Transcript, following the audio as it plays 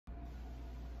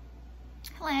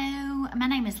Hello, my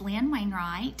name is Lynn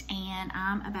Wainwright, and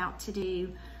I'm about to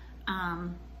do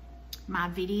my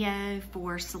video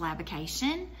for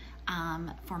syllabication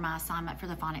for my assignment for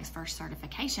the Phonics First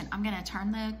certification. I'm going to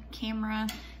turn the camera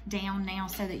down now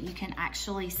so that you can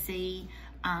actually see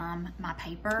my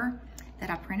paper that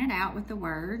I printed out with the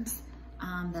words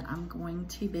that I'm going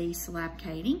to be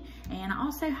syllabicating. And I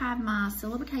also have my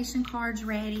syllabication cards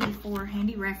ready for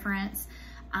handy reference.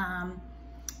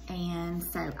 And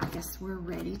so I guess we're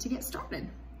ready to get started.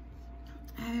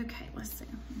 Okay, let's see.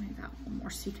 I'll move out one more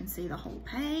so you can see the whole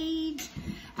page.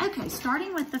 Okay,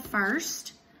 starting with the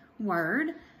first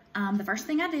word. The first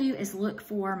thing I do is look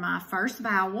for my first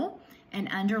vowel and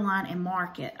underline and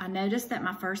mark it. I noticed that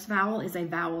my first vowel is a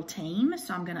vowel team,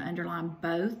 so I'm going to underline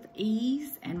both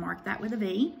E's and mark that with a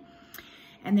V.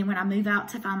 And then when I move out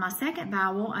to find my second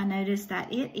vowel, I notice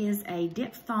that it is a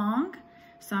diphthong,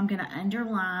 so I'm going to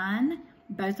underline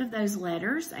both of those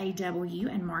letters, A-W,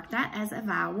 and mark that as a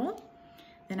vowel.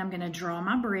 Then I'm going to draw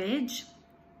my bridge,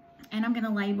 and I'm going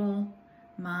to label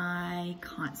my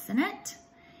consonant.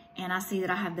 And I see that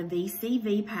I have the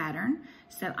VCV pattern,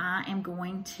 so I am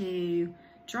going to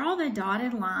draw the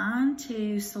dotted line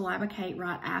to syllabicate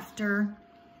right after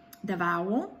the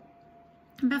vowel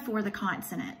before the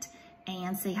consonant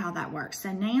and see how that works.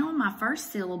 So now my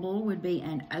first syllable would be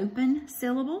an open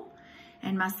syllable,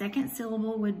 and my second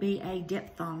syllable would be a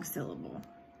diphthong syllable.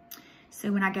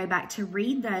 So when I go back to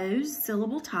read those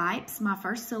syllable types, my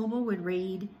first syllable would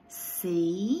read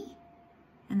see,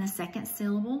 and the second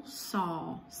syllable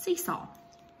saw, seesaw.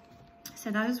 So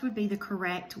those would be the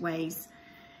correct ways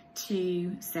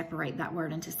to separate that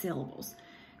word into syllables.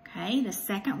 Okay, the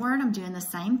second word, I'm doing the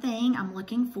same thing. I'm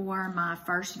looking for my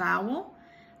first vowel.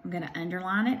 I'm going to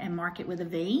underline it and mark it with a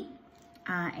V.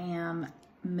 I am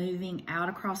moving out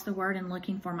across the word and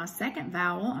looking for my second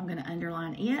vowel. I'm going to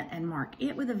underline it and mark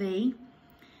it with a V.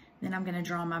 Then I'm going to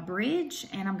draw my bridge,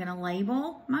 and I'm going to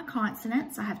label my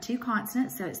consonants. I have two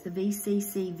consonants, so it's the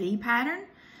VCCV pattern.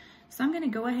 So I'm going to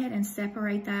go ahead and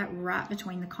separate that right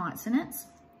between the consonants.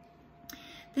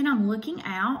 Then I'm looking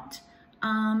out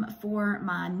for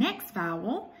my next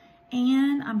vowel,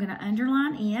 and I'm going to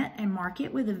underline it and mark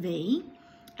it with a V.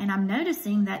 And I'm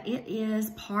noticing that it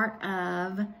is part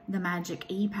of the magic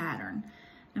E pattern.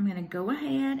 I'm going to go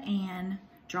ahead and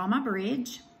draw my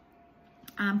bridge.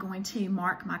 I'm going to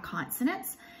mark my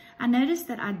consonants. I notice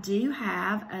that I do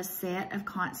have a set of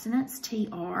consonants,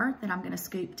 TR, that I'm going to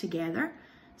scoop together.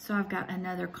 So I've got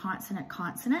another consonant,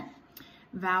 consonant,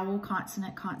 vowel,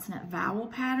 consonant, consonant, vowel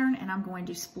pattern, and I'm going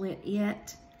to split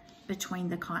it between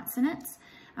the consonants.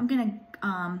 I'm going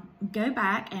to go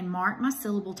back and mark my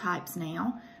syllable types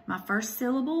now. My first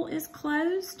syllable is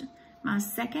closed, my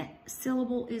second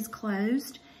syllable is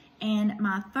closed, and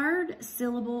my third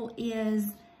syllable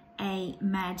is a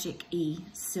magic E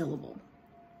syllable.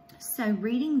 So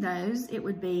reading those, it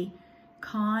would be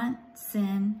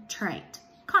concentrate,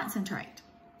 concentrate.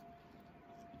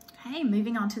 Okay,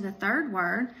 moving on to the third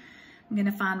word, I'm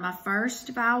going to find my first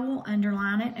vowel,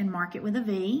 underline it, and mark it with a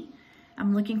V.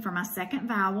 I'm looking for my second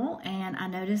vowel, and I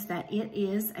notice that it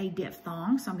is a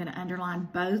diphthong, so I'm going to underline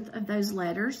both of those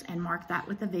letters and mark that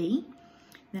with a V.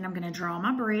 Then I'm going to draw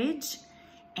my bridge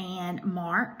and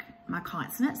mark my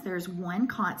consonants. There's one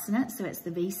consonant, so it's the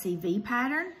VCV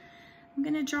pattern. I'm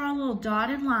going to draw a little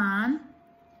dotted line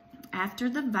after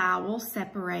the vowel,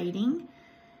 separating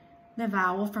the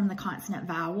vowel from the consonant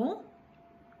vowel.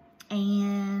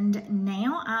 And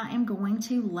now I am going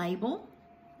to label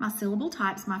my syllable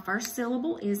types. My first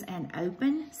syllable is an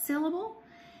open syllable,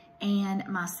 and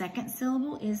my second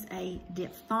syllable is a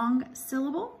diphthong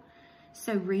syllable.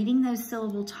 So reading those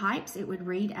syllable types, it would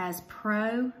read as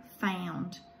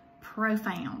profound,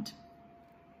 profound.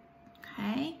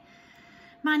 Okay.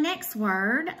 My next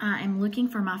word, I am looking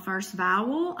for my first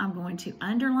vowel. I'm going to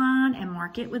underline and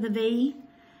mark it with a V.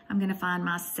 I'm going to find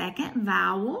my second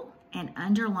vowel and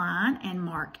underline and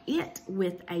mark it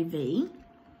with a V.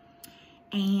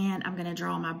 And I'm going to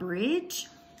draw my bridge,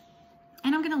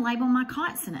 and I'm going to label my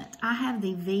consonant. I have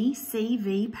the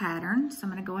VCV pattern, so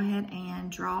I'm going to go ahead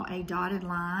and draw a dotted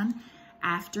line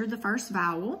after the first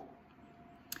vowel.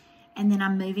 And then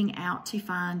I'm moving out to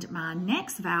find my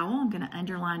next vowel. I'm going to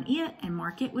underline it and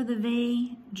mark it with a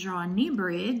V, draw a new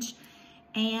bridge,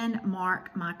 and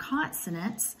mark my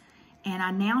consonants. And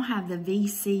I now have the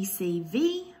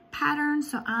VCCV pattern,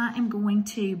 so I am going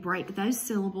to break those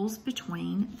syllables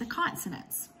between the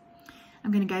consonants.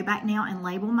 I'm going to go back now and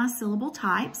label my syllable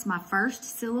types. My first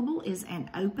syllable is an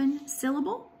open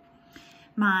syllable.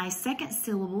 My second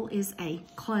syllable is a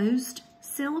closed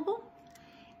syllable.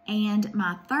 And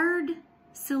my third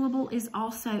syllable is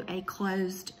also a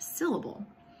closed syllable.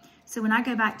 So when I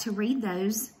go back to read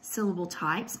those syllable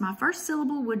types, my first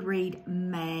syllable would read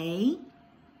may,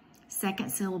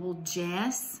 second syllable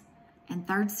jess, and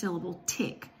third syllable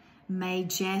tick.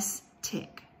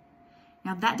 Majestic.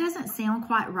 Now that doesn't sound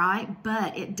quite right,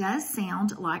 but it does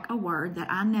sound like a word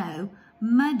that I know,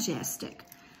 majestic,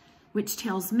 which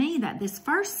tells me that this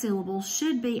first syllable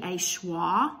should be a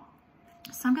schwa.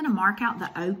 So I'm going to mark out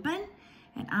the open,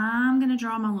 and I'm going to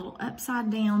draw my little upside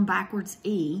down backwards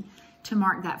E to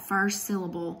mark that first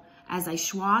syllable as a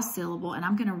schwa syllable, and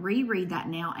I'm going to reread that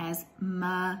now as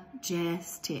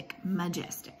majestic,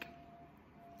 majestic.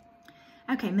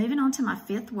 Okay, moving on to my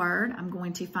fifth word, I'm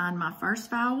going to find my first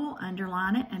vowel,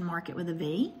 underline it, and mark it with a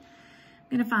V. I'm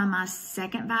going to find my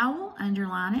second vowel,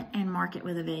 underline it, and mark it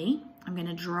with a V. I'm going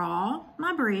to draw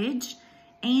my bridge,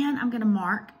 and I'm going to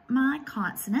mark my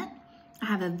consonant. I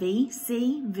have a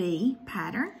VCV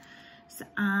pattern, so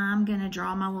I'm going to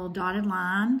draw my little dotted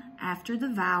line after the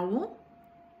vowel.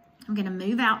 I'm going to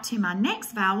move out to my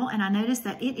next vowel, and I notice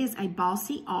that it is a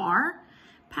bossy R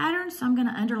pattern, so I'm going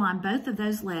to underline both of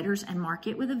those letters and mark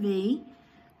it with a V.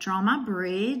 Draw my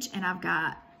bridge, and I've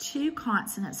got two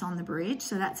consonants on the bridge,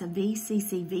 so that's a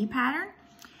VCCV pattern.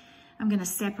 I'm going to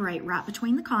separate right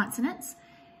between the consonants.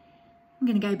 I'm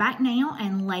going to go back now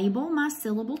and label my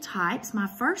syllable types. My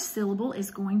first syllable is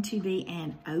going to be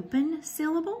an open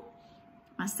syllable.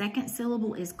 My second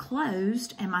syllable is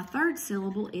closed, and my third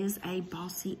syllable is a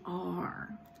bossy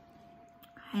R.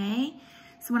 Okay,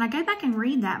 so when I go back and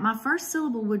read that, my first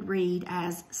syllable would read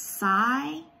as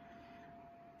sigh,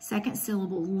 second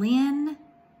syllable lin,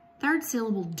 third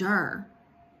syllable der,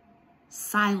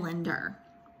 cylinder.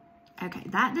 Okay,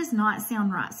 that does not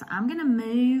sound right, so I'm going to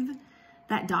move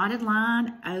that dotted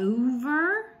line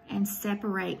over and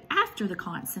separate after the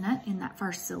consonant in that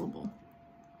first syllable.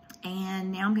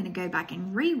 And now I'm going to go back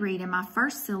and reread, and my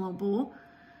first syllable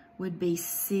would be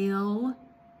sil,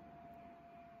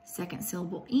 second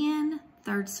syllable in,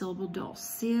 third syllable dull,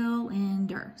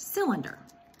 cylinder, cylinder.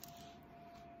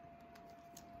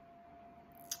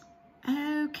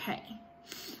 Okay,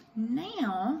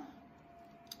 now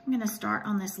I'm going to start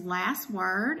on this last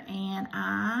word, and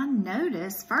I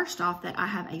notice first off that I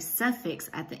have a suffix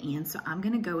at the end, so I'm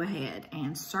going to go ahead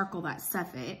and circle that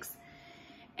suffix.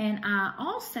 And I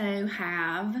also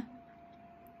have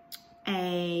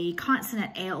a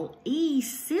consonant LE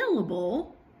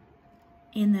syllable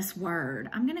in this word.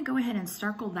 I'm going to go ahead and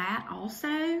circle that also.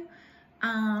 And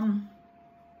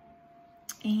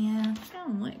I'm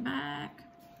going to look back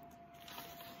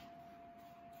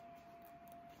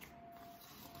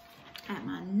at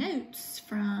my notes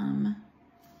from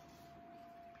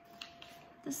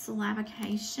the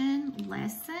syllabication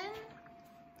lesson.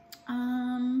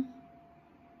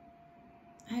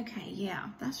 Okay, yeah,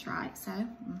 that's right. So,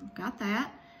 got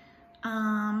that.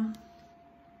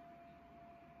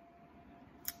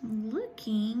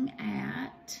 Looking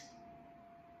at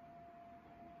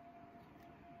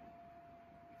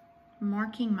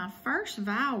marking my first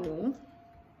vowel,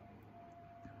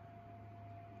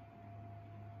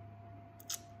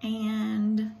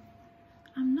 and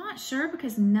I'm not sure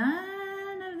because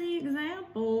none of the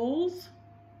examples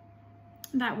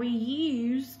that we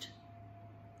used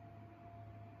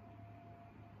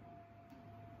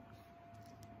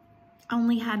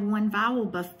only had one vowel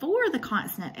before the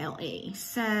consonant LE.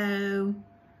 So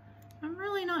I'm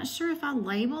really not sure if I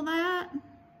label that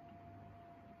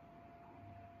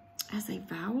as a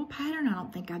vowel pattern. I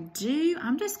don't think I do.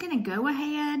 I'm just going to go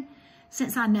ahead,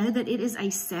 since I know that it is a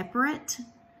separate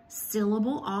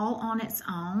syllable all on its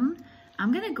own,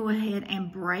 I'm going to go ahead and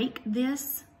break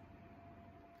this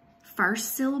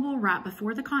first syllable right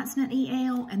before the consonant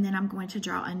EL, and then I'm going to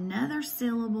draw another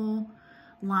syllable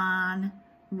line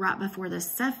right before the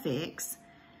suffix.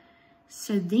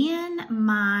 So then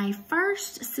my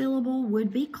first syllable would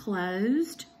be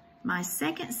closed, my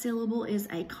second syllable is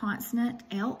a consonant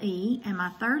LE, and my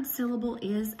third syllable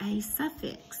is a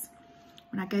suffix.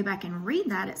 When I go back and read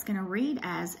that, it's going to read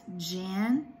as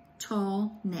gentleness.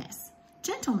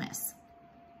 Gentleness.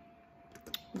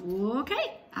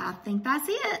 Okay, I think that's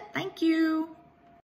it. Thank you.